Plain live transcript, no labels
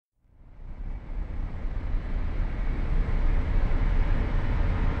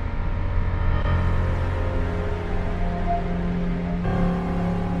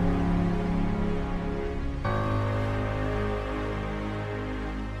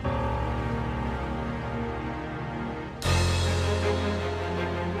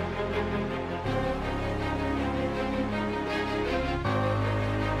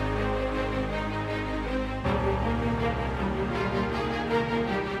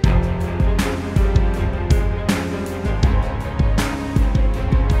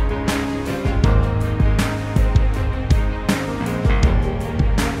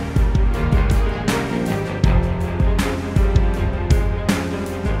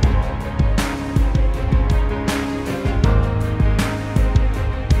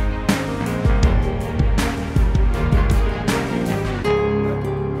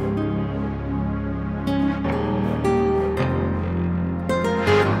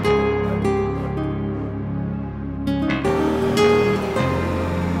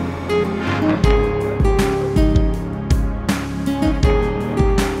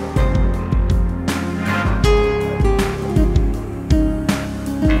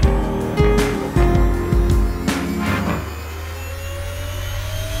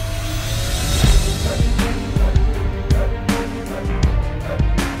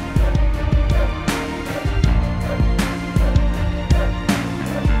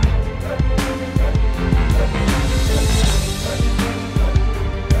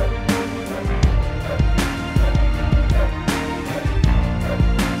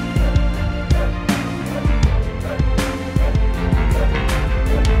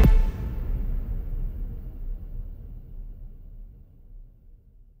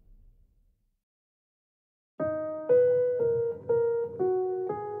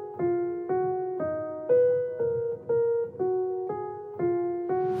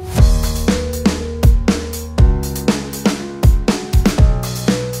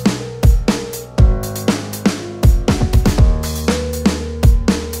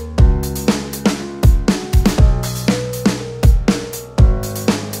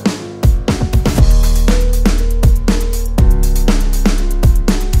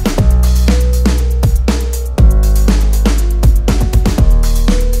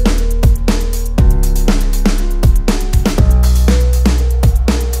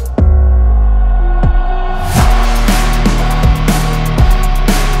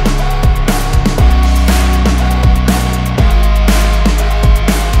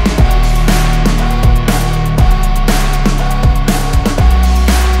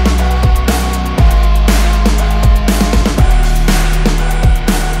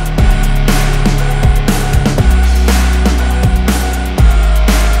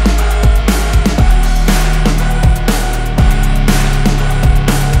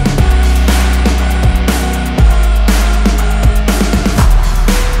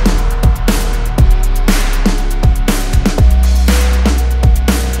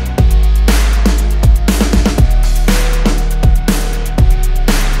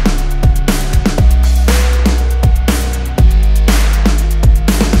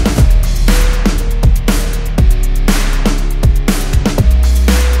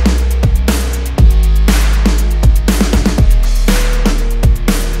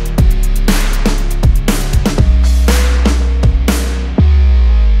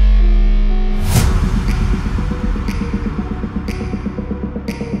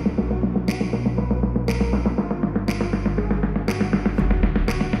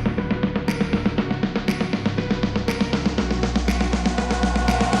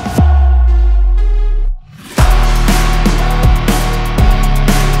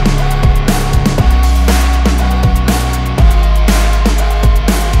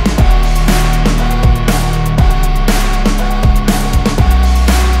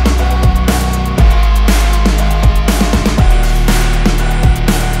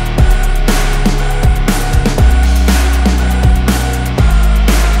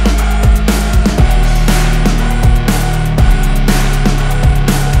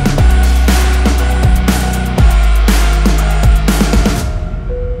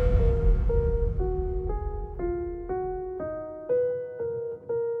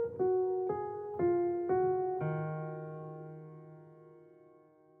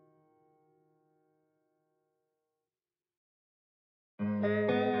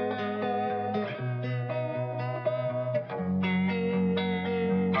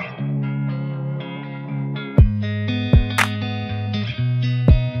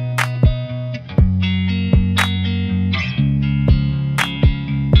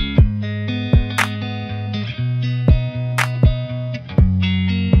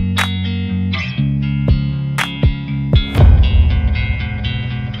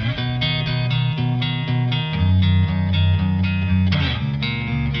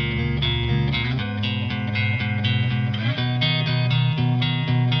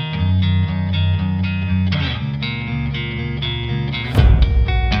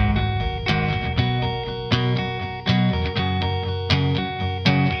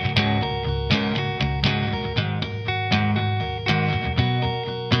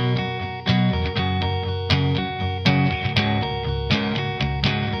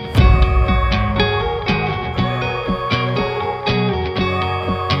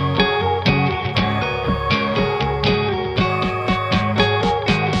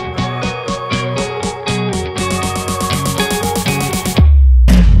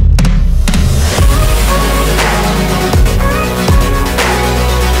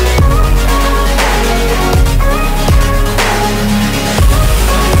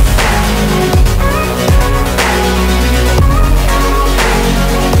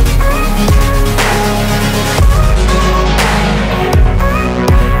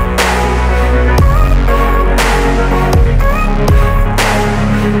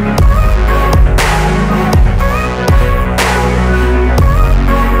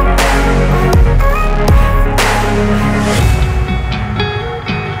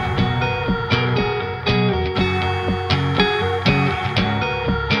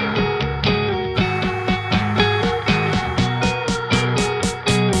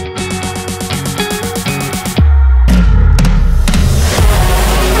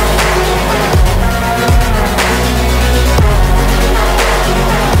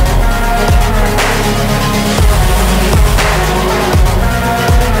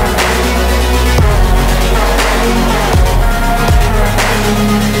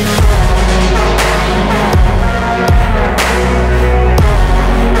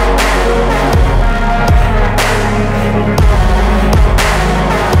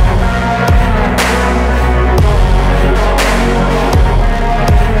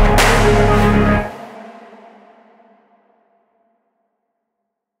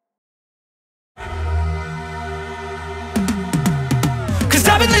Cause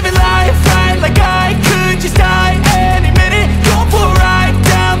I've been living life right like I could just die any minute. Going for a ride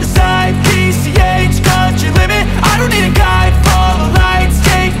down the side, PCH, country limit. I don't need a guide, follow lights,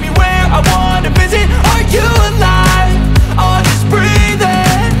 take me where I wanna visit. Are you alive? Or just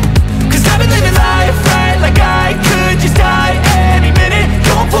breathing? Cause I've been living life right like I could just die any minute.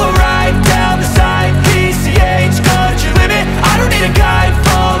 Going for a ride down the side, PCH, country limit. I don't need a guide,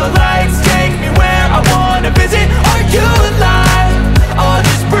 follow lights, take me where I wanna visit. Are you alive? Or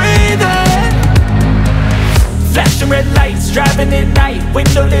just breathing? Flashing red lights, driving at night,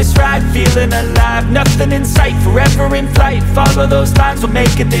 windowless ride, feeling alive. Nothing in sight, forever in flight. Follow those lines, we'll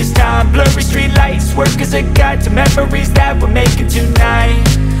make it this time. Blurry street lights, work as a guide to memories that we're making tonight.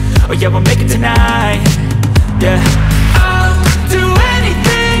 Oh yeah, we'll make it tonight. Yeah. I'll do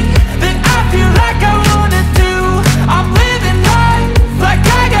anything that I feel like I wanna do. I'm living life like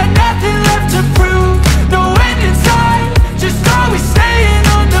I got nothing left to prove. No end in sight, just always staying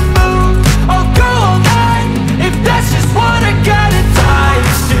on the move. I'll go all night if that's just what I gotta do.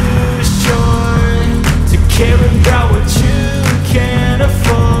 Life's too short to care about what you can't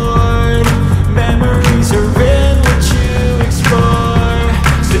afford. Memories are in what you explore,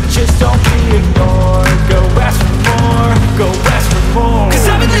 so just don't be ignored. Go ask for more, go ask for more. Cause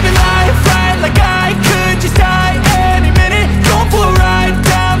I've been living life right like I could just die any minute. Going for a ride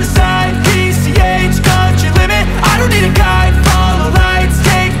down the side, PCH, country limit. I don't need a guide, follow lights,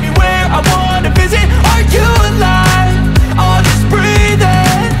 take me where I wanna visit. Are you alive? Or just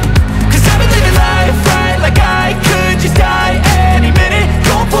breathing? Cause I've been living life right like I could just die any minute.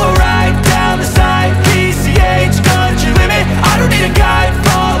 Going for a ride down the side, PCH, country limit. I don't need a guide,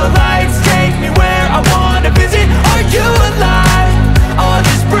 follow lights, take me where I wanna visit. Are you alive? Or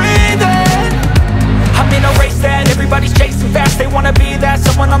just breathing? I'm in a race that everybody's chasing fast. They wanna be that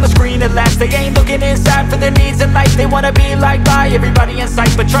someone on the screen at last. They ain't looking inside for their needs in life. They wanna be liked by everybody in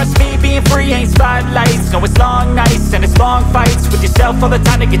sight. But trust me, being free ain't spotlights. No, it's long nights and it's long fights with yourself all the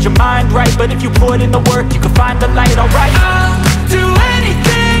time to get your mind right. But if you put in the work, you can find the light, alright. I'll do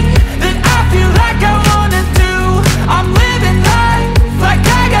anything that I feel like I wanna do. I'm living life like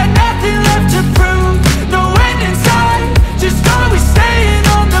I got nothing left to prove. No end in sight, just always staying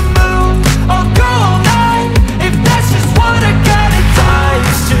on the move. I'll go all night if that's just what I gotta do.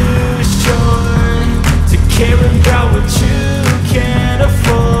 Life's too short to care about what you can't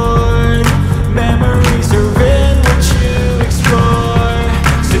afford. Memories are in what you explore,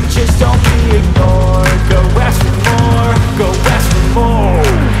 so just don't be ignored. Go ask for more, go ask for more.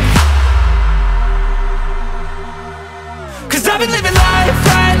 Cause I've been living life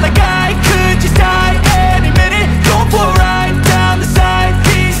right like I could just die any minute. Going for a ride down the side,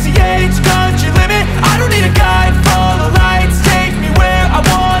 PCH, country limit. I don't need a guide, follow lights, take me where I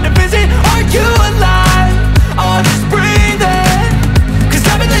wanna visit. Are you alive? Or just breathing? Cause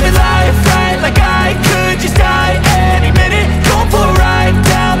I've been living life right like I could just die any minute. Going for a ride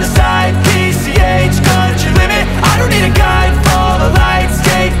down the side, PCH, country limit. I don't need a guide, follow lights,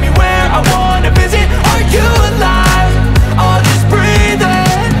 take me where I wanna visit. Are you alive? Or just breathing?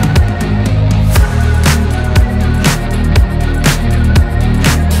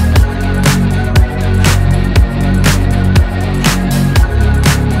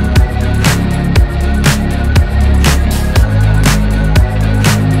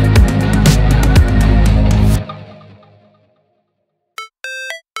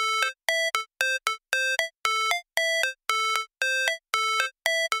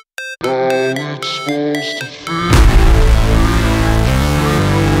 How it's supposed to feel.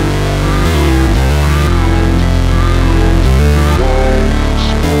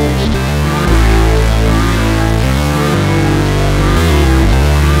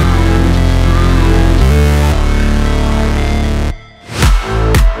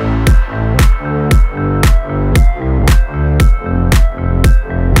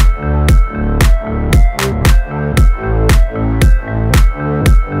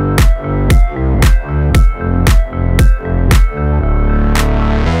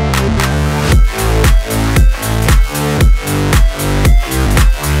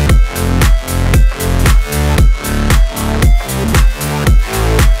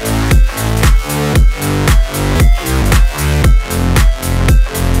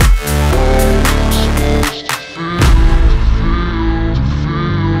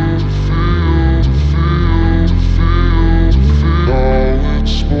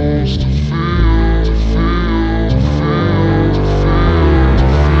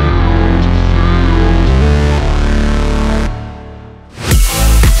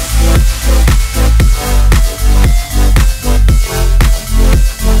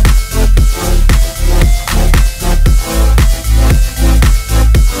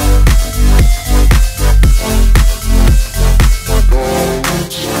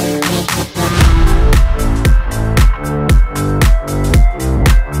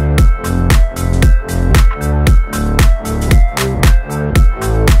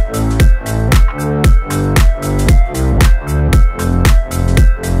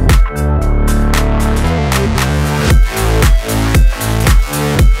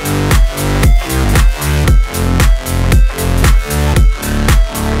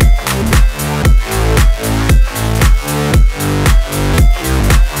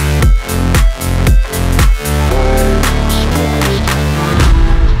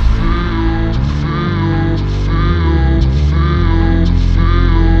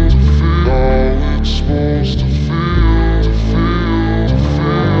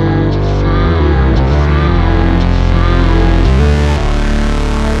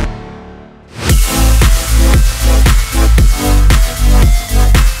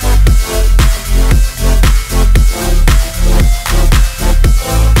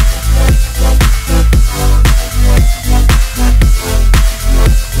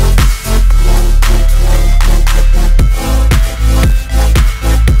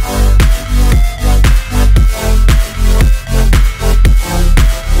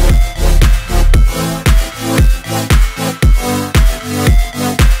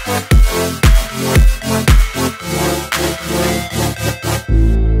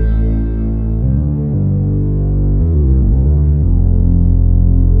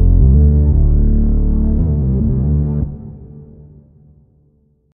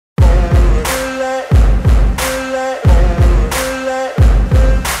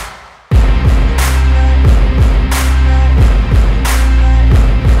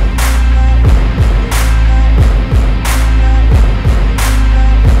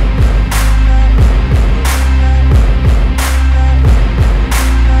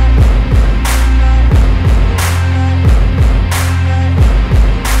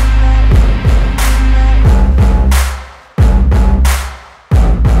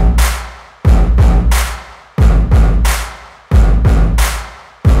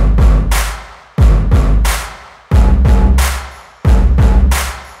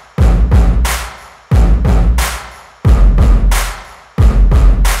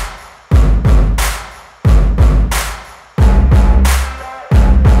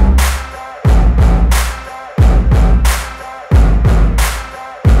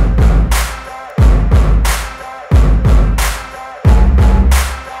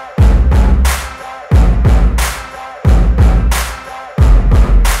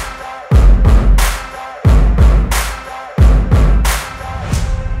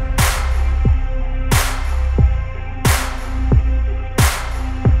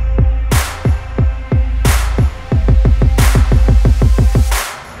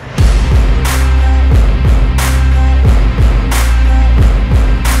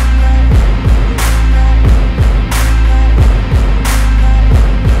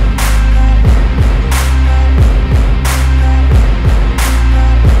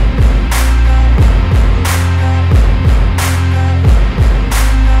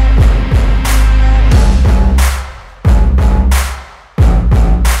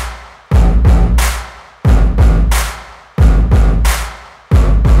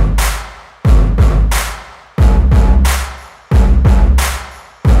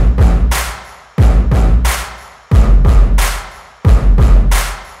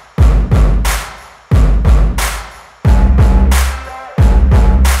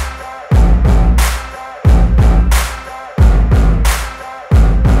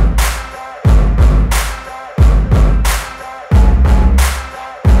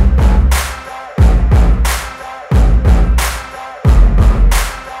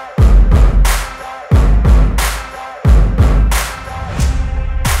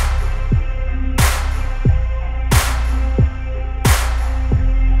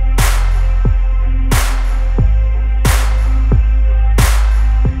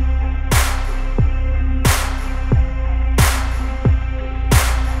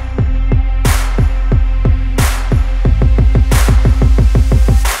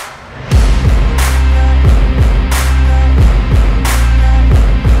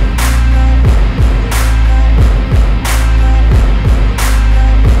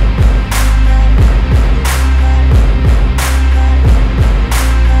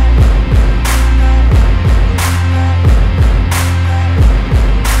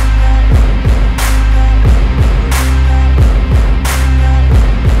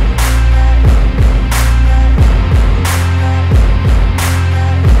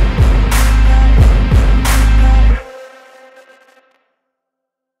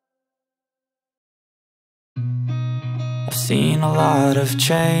 seen a lot of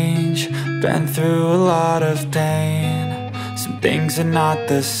change, been through a lot of pain. Some things are not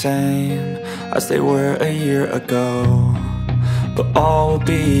the same as they were a year ago, but all will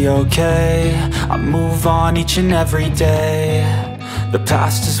be okay. I move on each and every day. The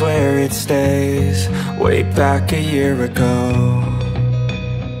past is where it stays, way back a year ago.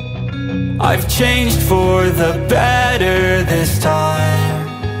 I've changed for the better this time.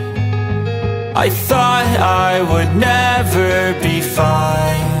 I thought I would never be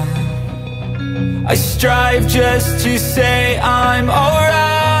fine. I strive just to say I'm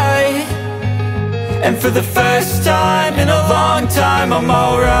alright, and for the first time in a long time I'm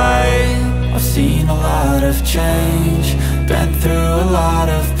alright. I've seen a lot of change, been through a lot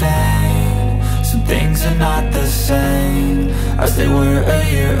of pain. Some things are not the same as they were a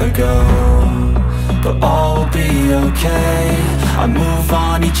year ago, but all will be okay. I move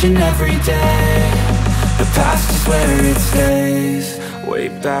on each and every day. The past is where it stays, way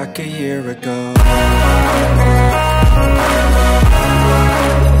back a year ago.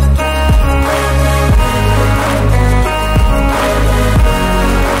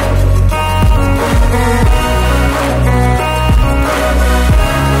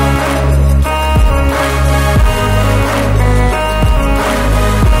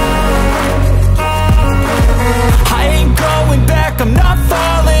 I'm not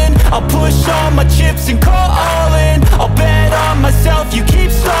falling, I'll push all my chips and call all in. I'll bet on myself, you keep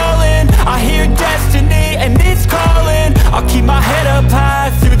stalling. I hear destiny and it's calling. I'll keep my head up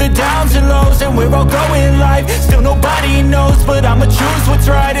high through the downs and lows, and we're all going life. Still nobody knows, but I'ma choose what's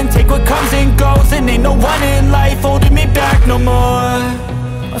right and take what comes and goes. And ain't no one in life holding me back no more.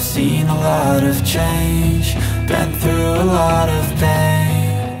 I've seen a lot of change, been through a lot of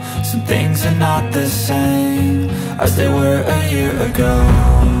pain. Some things are not the same as they were a year ago,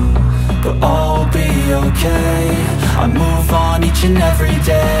 but all will be okay. I move on each and every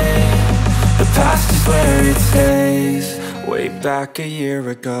day. The past is where it stays, way back a year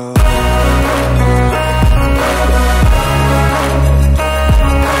ago.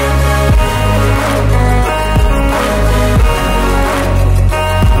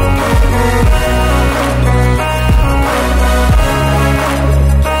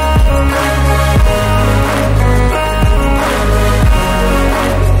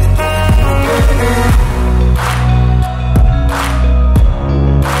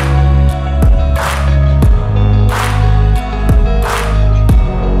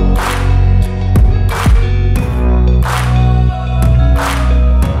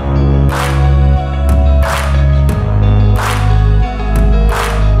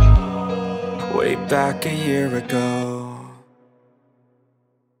 Back a year ago.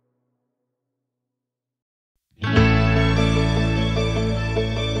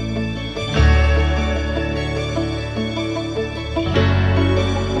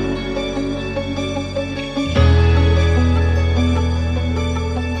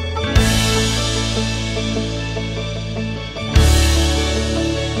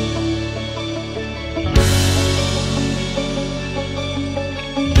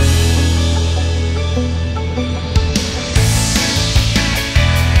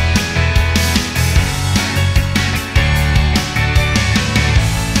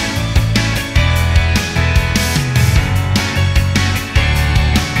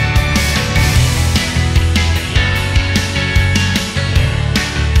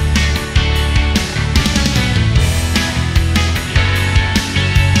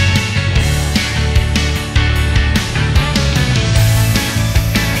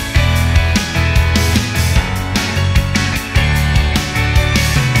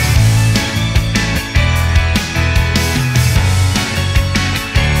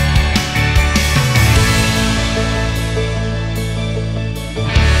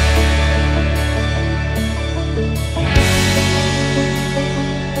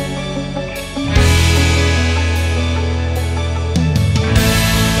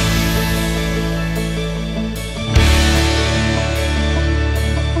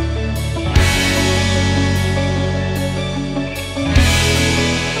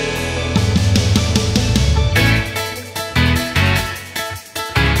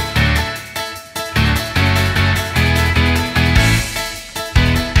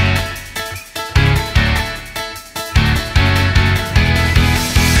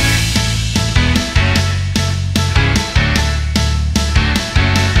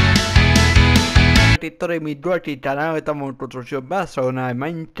 De mi canal, estamos en construcción Barcelona de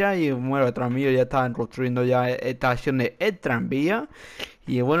Mancha y bueno, el tranvía ya están construyendo ya estación de el tranvía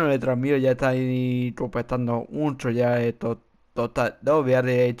y bueno, el tranvía ya está ahí tropezando mucho ya estos total, no había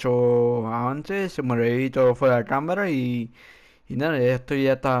hecho antes, se me lo he visto fuera de cámara y nada, esto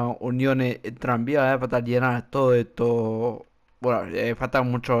ya está uniones tranvía, falta llenar todo esto, bueno, falta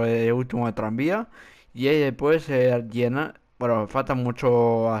mucho el último de tranvía y ahí después llena, bueno, falta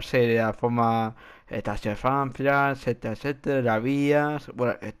mucho hacer de la forma estación Francia, etcétera, etcétera, las vías,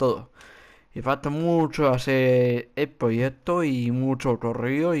 bueno, todo. Y falta mucho hacer el proyecto y mucho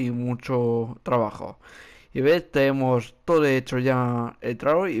correo y mucho trabajo. Y ves, tenemos todo hecho ya el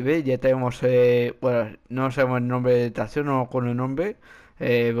trabajo y ves, ya tenemos, bueno, no sabemos el nombre de estación o con el nombre.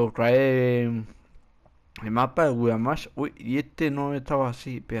 Buscaré el mapa de Google Maps. Uy, y este no estaba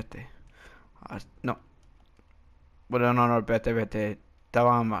así, espérate. No, bueno, no, espérate,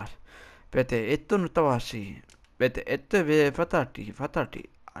 estaba más. Espérate, esto no estaba así. Vete, esto es falta aquí falta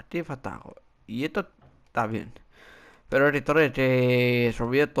algo. Y esto está bien. Pero el editor que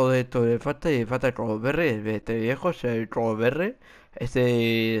resolvía todo esto de falta y falta el color verde. Este viejo es el color verde.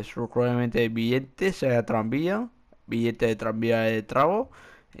 Este es probablemente billete, sea tranvía. Billete de tranvía de trago.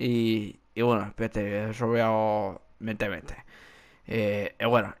 Y bueno, espérate, eso veo mentalmente.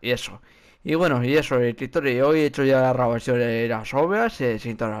 Bueno, y eso. Y bueno, y eso, el escritor de hoy he hecho ya la grabación de las obras. Se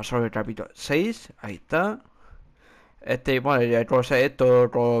siento las obras capítulo 6. Ahí está. Bueno, ya cosa esto,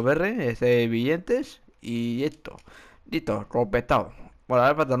 todo verde, billetes y esto. Listo, completado. Bueno,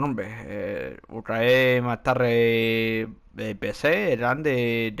 ahora falta el nombre. Buscaré más tarde de PC,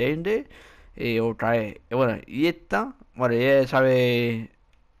 grande, de y buscaré. Bueno, y esta, bueno, ya sabe,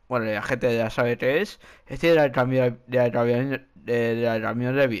 bueno, la gente ya sabe qué es. Este era el cambio de la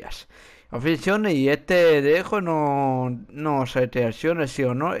camión de vías. Funciona y este dejo no se te acciona sí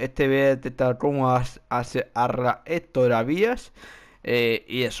o no. Este ve a detectar cómo hace esto de las vías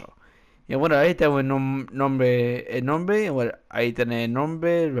y eso. Y bueno, ahí tenemos el nombre, bueno, ahí tenés el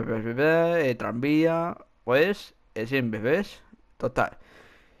nombre, el tranvía, pues, siempre ves, total.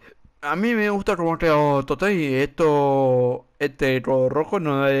 A mí me gusta como quedó total y esto, este color rojo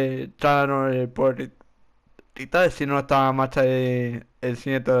no es, ya no es por quitar, sino está marcha de el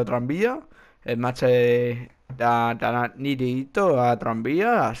cimiento de tranvía, el marcha de la nidito a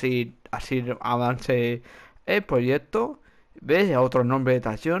tranvía, así avance el proyecto, ves, otro nombre de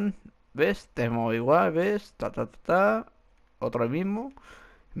estación, ves, tenemos igual, ves, otro mismo.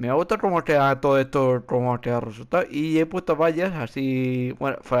 Me gusta cómo queda todo esto, cómo queda el resultado. Y he puesto vallas así,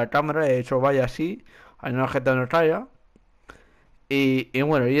 bueno, fuera de cámara, he hecho vallas así, hay una gente no traiga. Y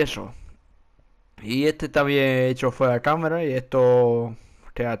bueno, y eso. Y este está bien hecho fuera de cámara y esto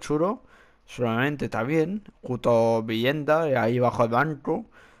queda chulo. Solamente está bien. Justo vivienda, ahí bajo el banco.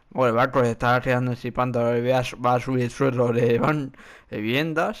 Bueno, el banco se está quedando anticipando, va a subir el suelo de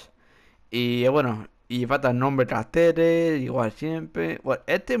viviendas. Y bueno, y falta el nombre trastere, igual siempre. Bueno,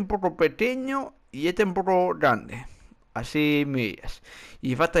 este es un poco pequeño y este es un poco grande. Así miras.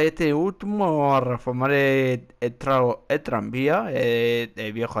 Y falta este último a reformar el tranvía,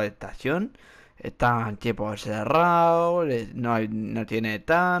 el viejo de estación. Está en tiempo cerrado, no tiene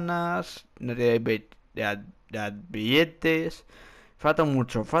tanas, no tiene billetes. Falta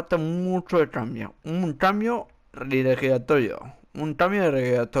mucho de cambio. Un cambio regulatorio. Un cambio de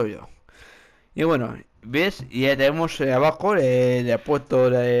regulatorio. Y bueno, ¿ves? Y ya tenemos abajo el puesto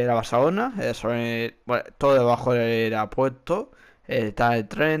de la Barcelona. Bueno, todo debajo del puesto. Está el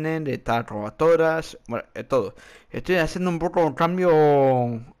tren, está robatoras, bueno, todo. Estoy haciendo un poco un cambio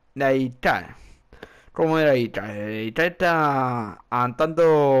de Italia. ¿Cómo era Italia? Italia está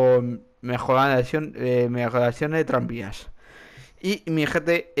tanto mejoración de tranvías. Y mi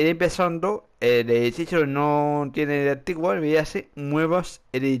gente era empezando, el edificio no tiene de antiguo, hace nuevos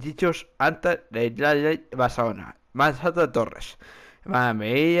edificios antes de la ley Barcelona, más altas torres, más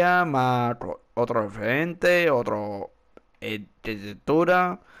medida, más otro referente, otro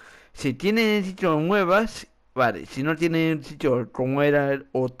arquitectura. Si tiene edificios nuevas, vale, si no tiene edificios como era el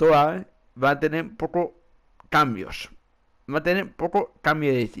actual, va a tener poco cambios, va a tener poco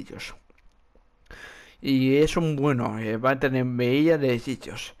cambio de edificios. Y es un bueno, va a tener medidas de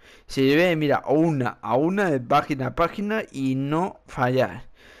sitios. Se debe mirar a una de página a página y no fallar.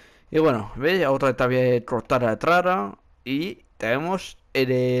 Y bueno, ¿ves? Otra también cortar la trara. Y tenemos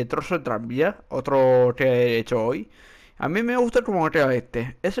el trozo de tranvía, otro que he hecho hoy. A mí me gusta como queda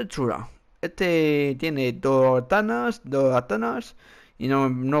este, es el chula. Este tiene dos atanas. Y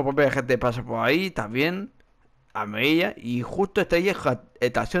no puede gente pasa por ahí también a medida y justo está ahí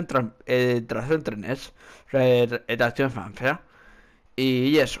estación trenes, estación Francia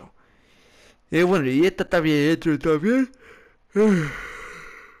y eso. Y bueno, y esta está bien hecho también.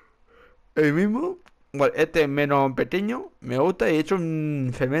 El mismo. Bueno, este es menos pequeño, me gusta y he hecho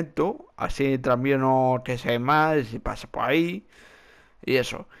un cemento, así también no que se mal, si pasa por ahí y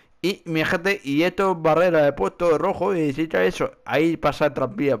eso. Y mi gente, y esto es barrera de puesto de rojo y necesita eso. Ahí pasa el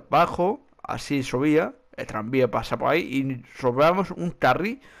tranvía bajo, así subía, el tranvía pasa por ahí y sobramos un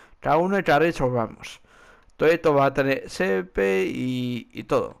carril, cada uno de carril sobramos. Todo esto va a tener CP y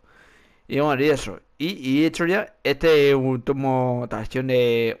todo. Y bueno, y eso. Y hecho ya, este último estación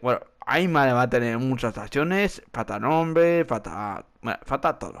de. Bueno, hay más va a tener muchas estaciones. Falta nombre, falta. Bueno,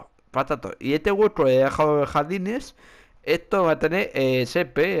 falta todo. Falta todo. Y este hueco he dejado de jardines. Esto va a tener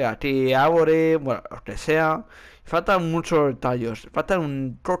CP, aquí árboles, bueno, lo que sea. Faltan muchos detalles. Faltan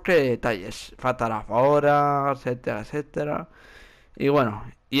un toque de detalles. Falta la hora, etcétera, etcétera. Y bueno,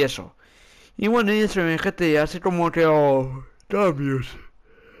 y eso. Y bueno, y eso, mi gente, así como creo cambios.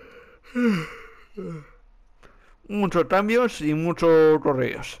 Muchos cambios y muchos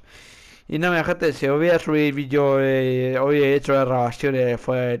correos. Y nada, mi gente, si os voy a subir vídeo, hoy he hecho las grabaciones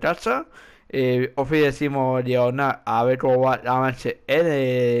fuera de casa. Os decimos diagonal a ver cómo va el avance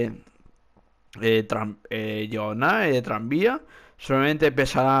en diagonal de tranvía. Solamente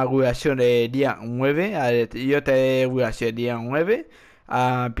empezará la duración el día 9. Yo te duración el día 9.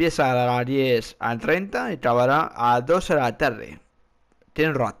 Empieza a las 10 al 30 y acabará a las 12 de la tarde.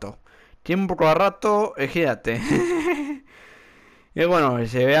 Tiene rato. Tiene un poco de rato, fíjate. Y bueno,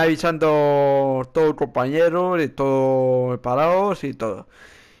 se ve avisando todo el compañero, de todos parados y todo.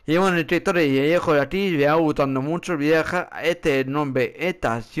 Y bueno, esta historia de viejo de aquí me va gustando mucho. Voy a dejar este nombre,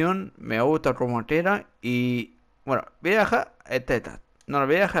 esta acción, me gusta como era. Y bueno, voy a dejar no lo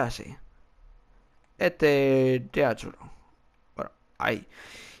voy a dejar así. Este queda chulo. Bueno, ahí.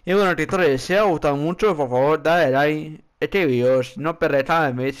 Y bueno, esta historia si os ha gustado mucho, por favor, dale like. Este vídeo, si no perdes nada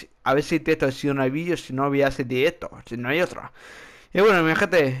de mes, a ver si te esto si no hay vídeo, si no voy a hacer directo, si no hay otra. Y bueno, mi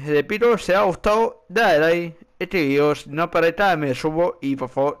gente, repito, si os ha gustado, dale like. Este vídeo, si no perdes nada me subo y por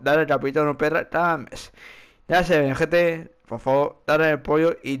favor, dale rapidito, no perdas nada mes. Ya sé, mi gente, por favor, dale el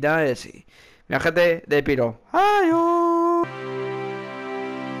pollo y dale sí. Mi gente, repito, adiós.